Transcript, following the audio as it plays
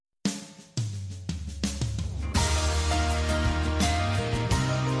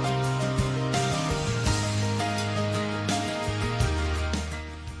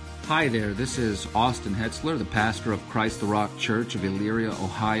Hi there, this is Austin Hetzler, the pastor of Christ the Rock Church of Elyria,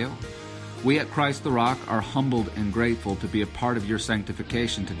 Ohio. We at Christ the Rock are humbled and grateful to be a part of your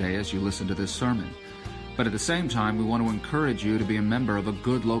sanctification today as you listen to this sermon. But at the same time, we want to encourage you to be a member of a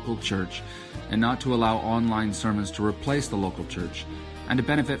good local church and not to allow online sermons to replace the local church, and to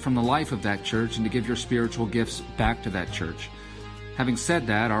benefit from the life of that church and to give your spiritual gifts back to that church. Having said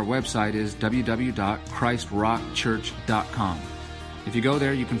that, our website is www.christrockchurch.com. If you go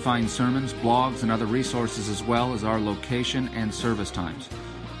there, you can find sermons, blogs, and other resources as well as our location and service times.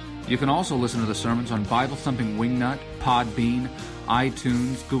 You can also listen to the sermons on Bible Thumping Wingnut, Podbean,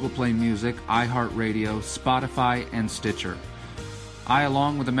 iTunes, Google Play Music, iHeartRadio, Spotify, and Stitcher. I,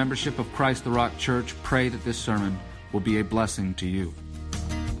 along with the membership of Christ the Rock Church, pray that this sermon will be a blessing to you.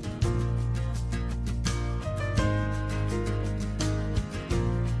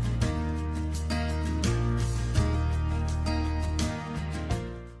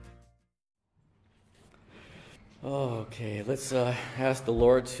 Okay, let's ask the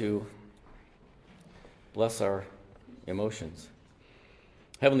Lord to bless our emotions.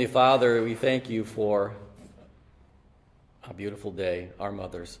 Heavenly Father, we thank you for a beautiful day, our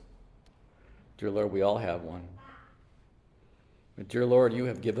mothers. Dear Lord, we all have one. But dear Lord, you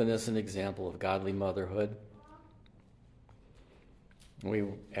have given us an example of godly motherhood. We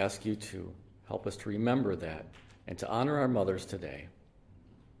ask you to help us to remember that and to honor our mothers today,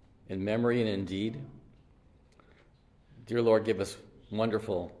 in memory and in deed. Dear Lord, give us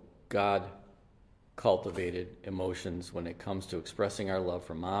wonderful, God-cultivated emotions when it comes to expressing our love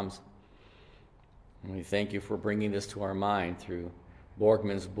for moms. And we thank you for bringing this to our mind through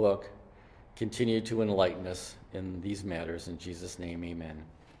Borgman's book. Continue to enlighten us in these matters. In Jesus' name, amen.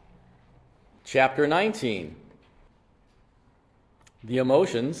 Chapter 19, the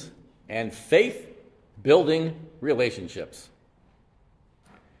emotions and faith-building relationships.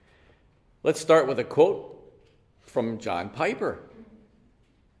 Let's start with a quote from John Piper.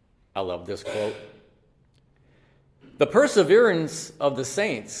 I love this quote. "The perseverance of the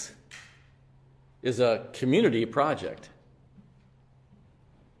saints is a community project."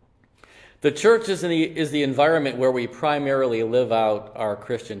 The church is the environment where we primarily live out our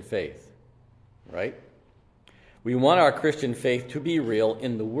Christian faith, right? We want our Christian faith to be real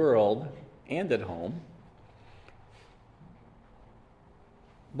in the world and at home.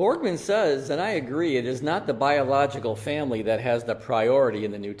 Borgman says, and I agree, it is not the biological family that has the priority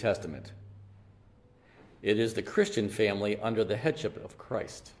in the New Testament. It is the Christian family under the headship of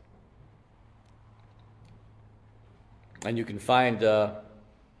Christ. And you can find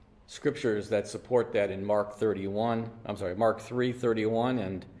scriptures that support that in Mark 3:31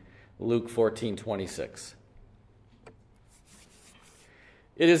 and Luke 14:26.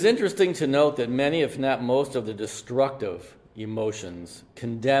 It is interesting to note that many, if not most, of the destructive emotions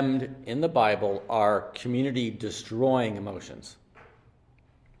condemned in the Bible are community-destroying emotions.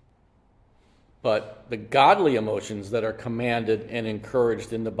 But the godly emotions that are commanded and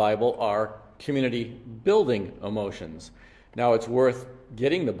encouraged in the Bible are community-building emotions. Now, it's worth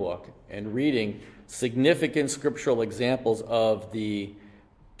getting the book and reading significant scriptural examples of the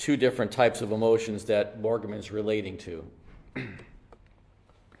two different types of emotions that Borgman is relating to.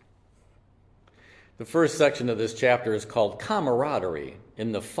 The first section of this chapter is called Camaraderie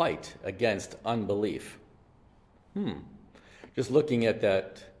in the Fight Against Unbelief. Just looking at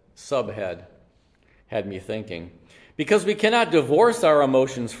that subhead had me thinking. Because we cannot divorce our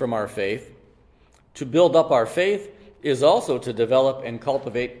emotions from our faith, to build up our faith is also to develop and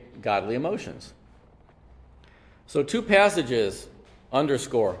cultivate godly emotions. So 2 passages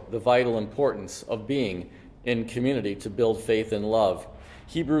underscore the vital importance of being in community to build faith and love.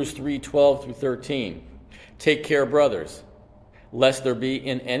 Hebrews 3:12 through 13. "Take care, brothers, lest there be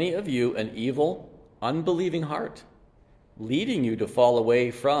in any of you an evil, unbelieving heart, leading you to fall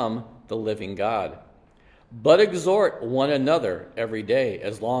away from the living God. But exhort one another every day,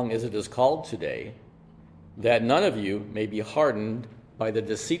 as long as it is called today, that none of you may be hardened by the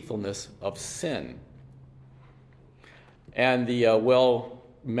deceitfulness of sin." And the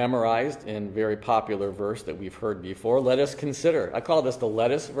well-memorized and very popular verse that we've heard before, let us consider. I call this the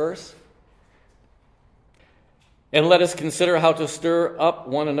lettuce verse. "And let us consider how to stir up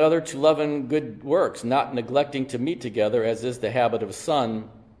one another to love and good works, not neglecting to meet together, as is the habit of some,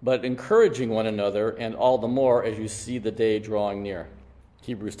 but encouraging one another, and all the more as you see the day drawing near."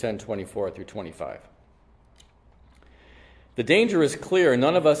 Hebrews 10:24 through 25. The danger is clear.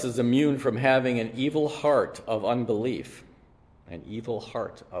 None of us is immune from having an evil heart of unbelief. An evil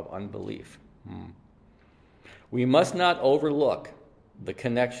heart of unbelief. We must not overlook the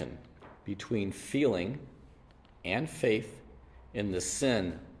connection between feeling and faith in the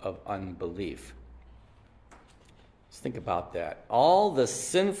sin of unbelief. Let's think about that. All the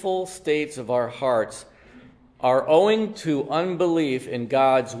sinful states of our hearts are owing to unbelief in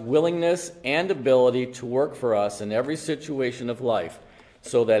God's willingness and ability to work for us in every situation of life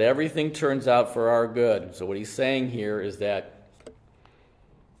so that everything turns out for our good. So what he's saying here is that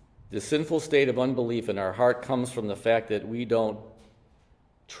the sinful state of unbelief in our heart comes from the fact that we don't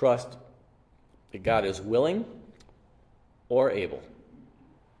trust that God is willing or able.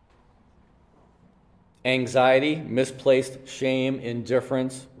 Anxiety, misplaced shame,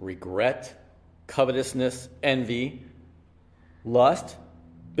 indifference, regret, covetousness, envy, lust,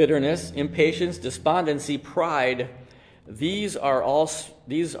 bitterness, impatience, despondency, pride, these are all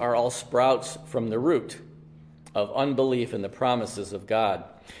sprouts from the root of unbelief in the promises of God.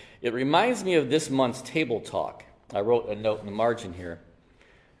 It reminds me of this month's table talk. I wrote a note in the margin here.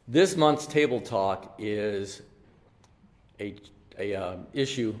 This month's table talk is a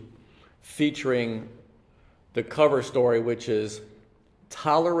issue featuring the cover story, which is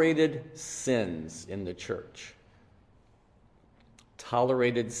tolerated sins in the church.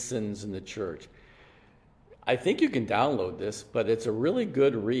 Tolerated sins in the church. I think you can download this, but it's a really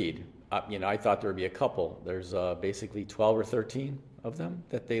good read. I thought there would be a couple. There's basically 12 or 13 of them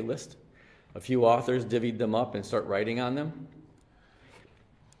that they list. A few authors divvied them up and start writing on them.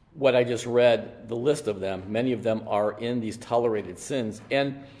 What I just read, the list of them, many of them are in these tolerated sins.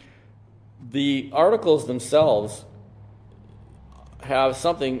 And the articles themselves have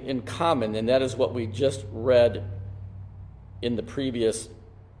something in common, and that is what we just read in the previous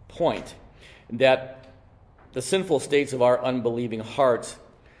point, that the sinful states of our unbelieving hearts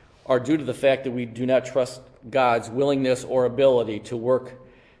are due to the fact that we do not trust God's willingness or ability to work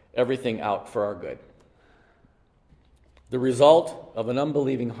everything out for our good. The result of an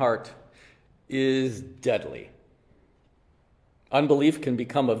unbelieving heart is deadly. Unbelief can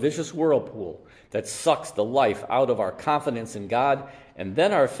become a vicious whirlpool that sucks the life out of our confidence in God, and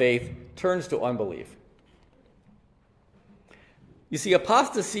then our faith turns to unbelief. You see,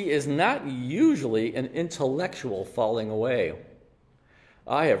 apostasy is not usually an intellectual falling away.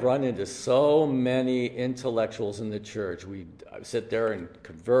 I have run into so many intellectuals in the church. We sit there and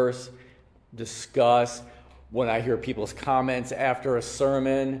converse, discuss. When I hear people's comments after a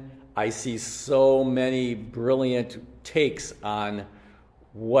sermon, I see so many brilliant takes on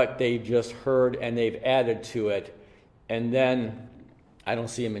what they just heard, and they've added to it, and then I don't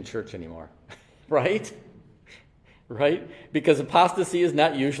see them in church anymore. Right? Right? Because apostasy is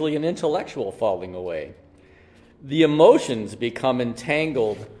not usually an intellectual falling away. The emotions become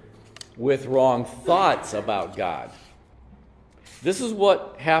entangled with wrong thoughts about God. This is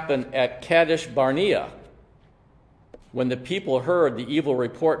what happened at Kadesh Barnea when the people heard the evil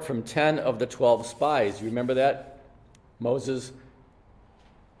report from 10 of the 12 spies. You remember that? Moses,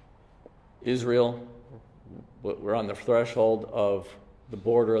 Israel, we're on the threshold of the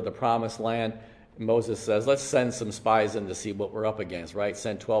border of the promised land. Moses says, let's send some spies in to see what we're up against, right?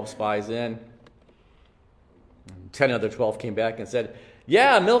 Sent 12 spies in. 10 of the 12 came back and said,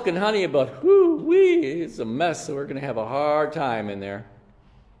 yeah, milk and honey, but whoo-wee, it's a mess, so we're going to have a hard time in there.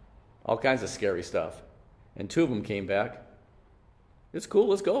 All kinds of scary stuff. And 2 of them came back. It's cool,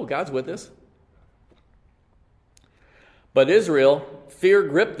 let's go. God's with us. But Israel, fear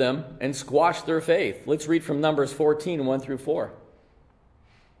gripped them and squashed their faith. Let's read from Numbers 14, 1 through 4.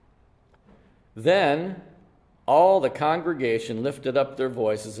 Then all the congregation lifted up their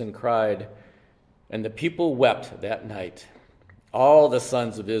voices and cried, and the people wept that night. All the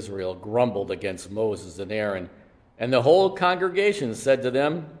sons of Israel grumbled against Moses and Aaron, and the whole congregation said to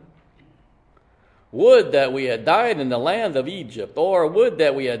them, would that we had died in the land of Egypt, or would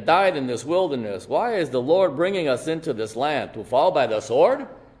that we had died in this wilderness. Why is the Lord bringing us into this land, to fall by the sword?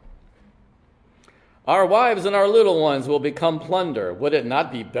 Our wives and our little ones will become plunder. Would it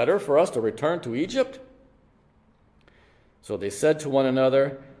not be better for us to return to Egypt? So they said to one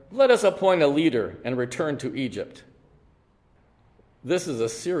another, let us appoint a leader and return to Egypt. This is a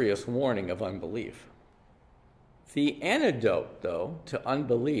serious warning of unbelief. The antidote, though, to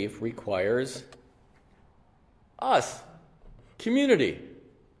unbelief requires us, community.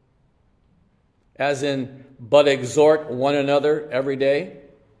 As in, but exhort one another every day.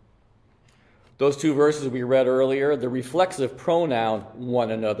 Those 2 verses we read earlier, the reflexive pronoun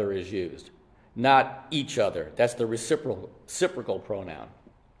one another is used, not each other. That's the reciprocal pronoun,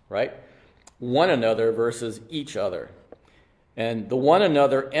 right? One another versus each other. And the one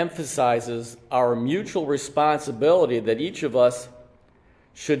another emphasizes our mutual responsibility that each of us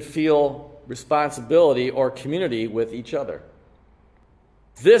should feel responsibility or community with each other.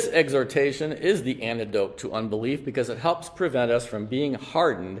 This exhortation is the antidote to unbelief because it helps prevent us from being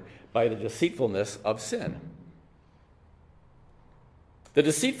hardened by the deceitfulness of sin. The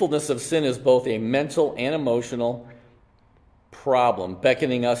deceitfulness of sin is both a mental and emotional problem,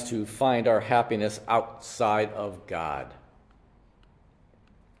 beckoning us to find our happiness outside of God.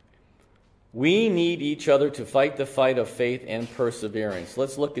 We need each other to fight the fight of faith and perseverance.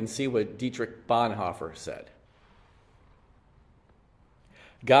 Let's look and see what Dietrich Bonhoeffer said.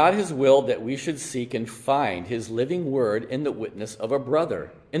 God has willed that we should seek and find his living word in the witness of a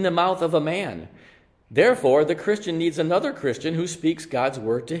brother, in the mouth of a man. Therefore, the Christian needs another Christian who speaks God's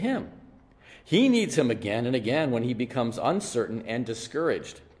word to him. He needs him again and again when he becomes uncertain and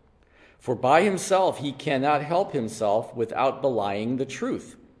discouraged. For by himself he cannot help himself without belying the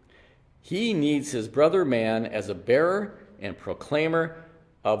truth. He needs his brother man as a bearer and proclaimer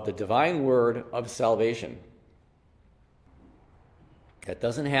of the divine word of salvation. That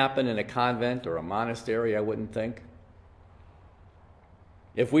doesn't happen in a convent or a monastery, I wouldn't think.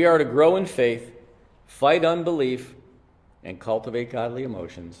 If we are to grow in faith, fight unbelief, and cultivate godly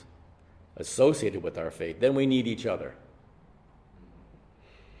emotions associated with our faith, then we need each other.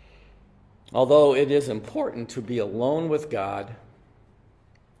 Although it is important to be alone with God,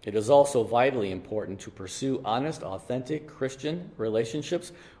 it is also vitally important to pursue honest, authentic Christian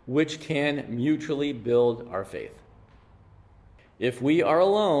relationships which can mutually build our faith. If we are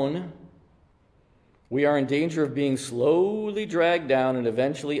alone, we are in danger of being slowly dragged down and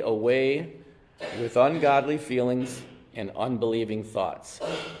eventually away with ungodly feelings and unbelieving thoughts.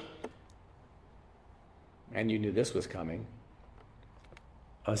 And you knew this was coming.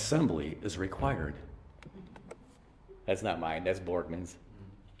 Assembly is required. That's not mine, that's Borgman's.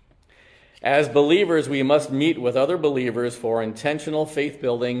 As believers, we must meet with other believers for intentional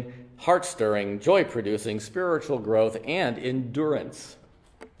faith-building, heart-stirring, joy-producing spiritual growth and endurance.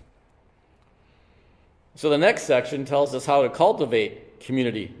 So the next section tells us how to cultivate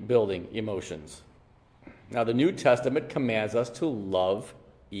community-building emotions. Now, the New Testament commands us to love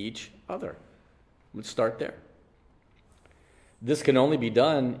each other. Let's start there. This can only be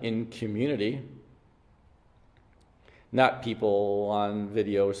done in community, not people on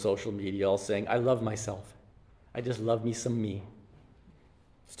video or social media all saying, I love myself. I just love me some me.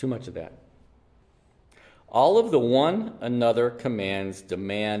 It's too much of that. All of the one another commands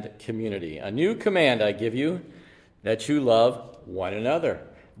demand community. A new command I give you, that you love one another.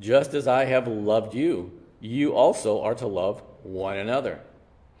 Just as I have loved you, you also are to love one another.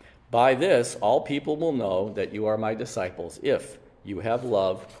 By this, all people will know that you are my disciples, if you have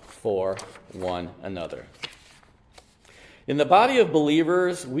love for one another. In the body of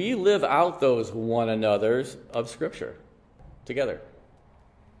believers, we live out those one another's of Scripture together.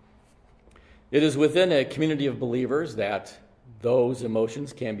 It is within a community of believers that those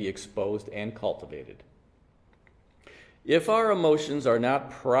emotions can be exposed and cultivated. If our emotions are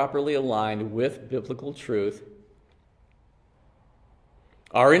not properly aligned with biblical truth,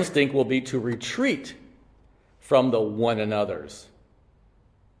 our instinct will be to retreat from the one another's.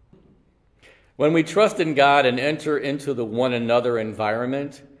 When we trust in God and enter into the one another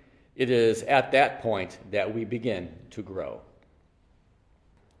environment, it is at that point that we begin to grow.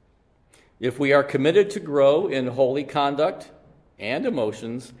 If we are committed to grow in holy conduct and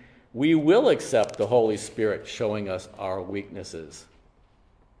emotions, we will accept the Holy Spirit showing us our weaknesses.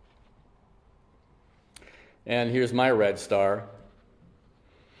 And here's my red star.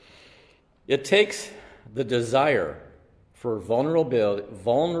 It takes the desire for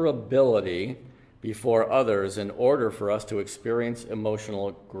vulnerability before others in order for us to experience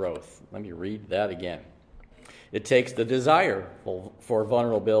emotional growth. Let me read that again. It takes the desire for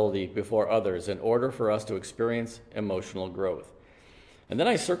vulnerability before others in order for us to experience emotional growth. And then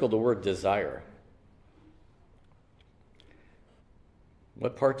I circled the word desire.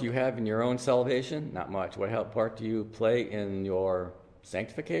 What part do you have in your own salvation? Not much. What part do you play in your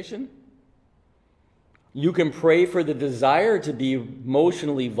sanctification? You can pray for the desire to be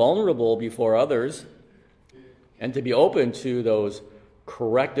emotionally vulnerable before others and to be open to those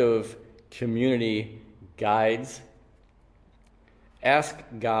corrective community guides. Ask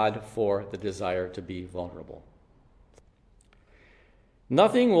God for the desire to be vulnerable.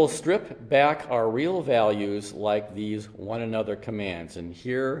 Nothing will strip back our real values like these one another commands. And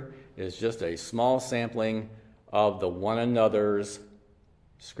here is just a small sampling of the one another's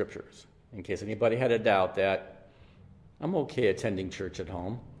scriptures, in case anybody had a doubt that I'm okay attending church at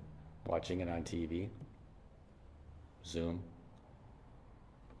home, watching it on TV, Zoom.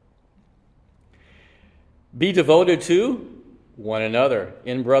 Be devoted to one another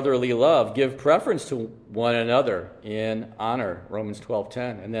in brotherly love. Give preference to one another in honor, Romans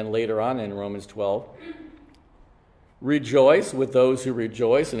 12:10. And then later on in Romans 12, rejoice with those who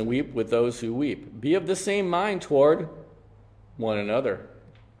rejoice and weep with those who weep. Be of the same mind toward one another.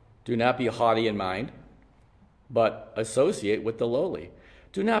 Do not be haughty in mind, but associate with the lowly.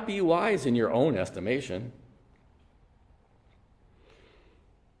 Do not be wise in your own estimation.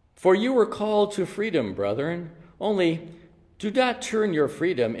 For you were called to freedom, brethren, only do not turn your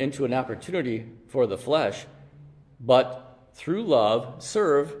freedom into an opportunity for the flesh, but through love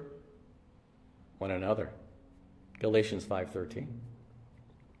serve one another. Galatians 5:13.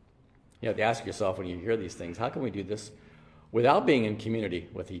 You have to ask yourself when you hear these things, how can we do this without being in community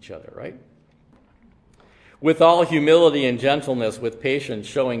with each other, right? With all humility and gentleness, with patience,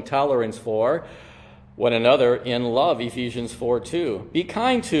 showing tolerance for one another in love, Ephesians 4:2. Be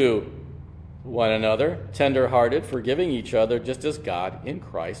kind to one another, tender-hearted, forgiving each other, just as God in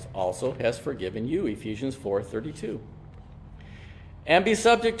Christ also has forgiven you, Ephesians 4:32. And be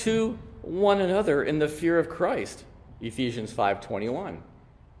subject to one another in the fear of Christ, Ephesians 5:21.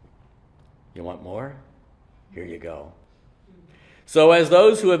 You want more? Here you go. So as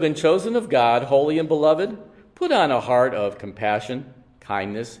those who have been chosen of God, holy and beloved, put on a heart of compassion,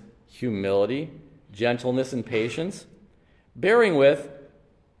 kindness, humility, gentleness, and patience, bearing with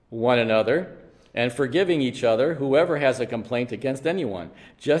one another and forgiving each other, whoever has a complaint against anyone.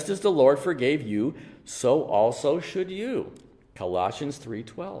 Just as the Lord forgave you, so also should you. Colossians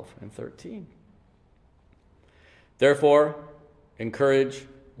 3:12 and 13. Therefore, encourage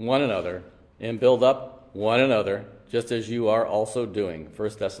one another and build up one another, just as you are also doing.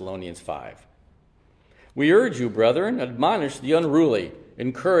 1 Thessalonians 5. We urge you, brethren, admonish the unruly,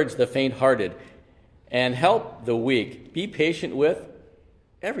 encourage the faint-hearted, and help the weak. Be patient with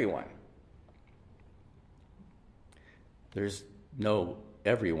everyone. There's no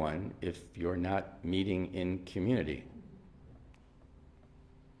everyone if you're not meeting in community.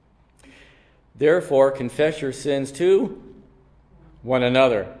 Therefore, confess your sins to one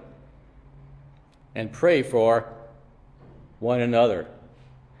another and pray for one another,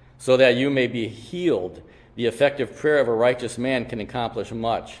 so that you may be healed. The effective prayer of a righteous man can accomplish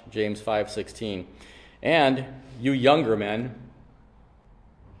much, James 5:16. And you younger men,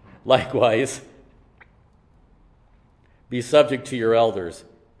 likewise, be subject to your elders,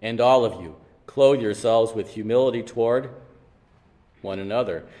 and all of you, clothe yourselves with humility toward one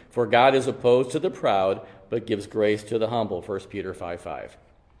another. For God is opposed to the proud, but gives grace to the humble, 1 Peter 5:5.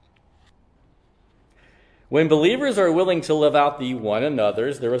 When believers are willing to live out the one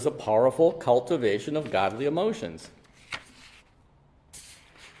another's, there is a powerful cultivation of godly emotions.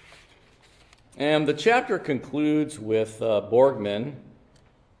 And the chapter concludes with Borgman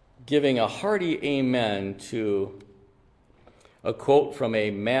giving a hearty amen to a quote from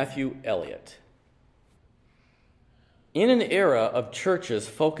a Matthew Elliott. In an era of churches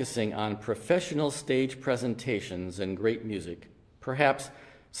focusing on professional stage presentations and great music, perhaps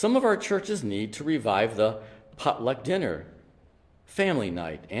some of our churches need to revive the potluck dinner, family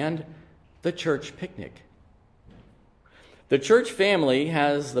night, and the church picnic. The church family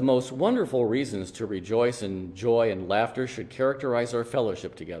has the most wonderful reasons to rejoice, and joy and laughter should characterize our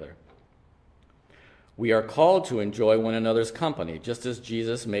fellowship together. We are called to enjoy one another's company, just as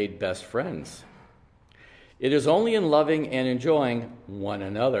Jesus made best friends. It is only in loving and enjoying one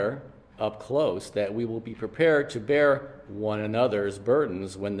another up close that we will be prepared to bear one another's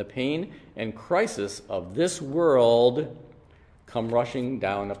burdens when the pain and crisis of this world come rushing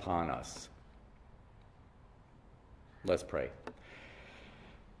down upon us. Let's pray.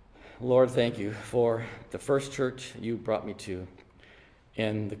 Lord, thank you for the first church you brought me to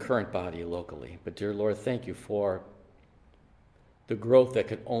and the current body locally. But dear Lord, thank you for the growth that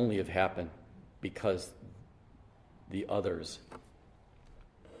could only have happened because the others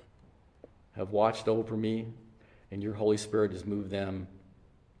have watched over me, and your Holy Spirit has moved them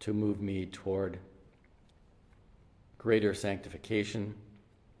to move me toward greater sanctification,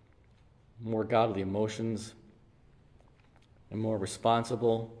 more godly emotions, and more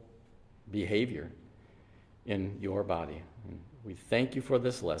responsible behavior in your body. And we thank you for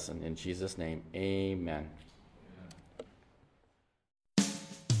this lesson. In Jesus' name, amen.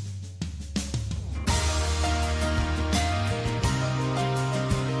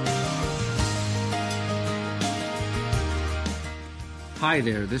 Hi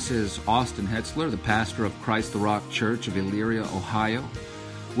there, this is Austin Hetzler, the pastor of Christ the Rock Church of Elyria, Ohio.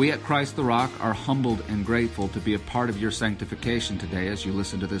 We at Christ the Rock are humbled and grateful to be a part of your sanctification today as you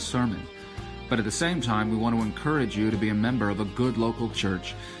listen to this sermon. But at the same time, we want to encourage you to be a member of a good local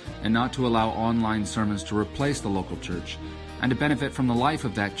church and not to allow online sermons to replace the local church. and to benefit from the life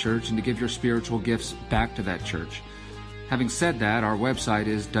of that church and to give your spiritual gifts back to that church. Having said that, our website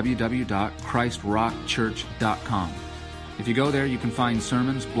is www.christrockchurch.com. If you go there, you can find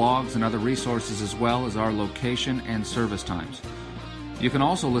sermons, blogs, and other resources, as well as our location and service times. You can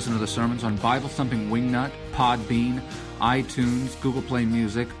also listen to the sermons on Bible Thumping Wingnut, Podbean, iTunes, Google Play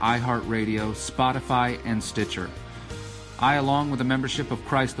Music, iHeartRadio, Spotify, and Stitcher. I, along with the membership of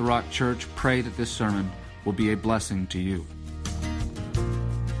Christ the Rock Church, pray that this sermon will be a blessing to you.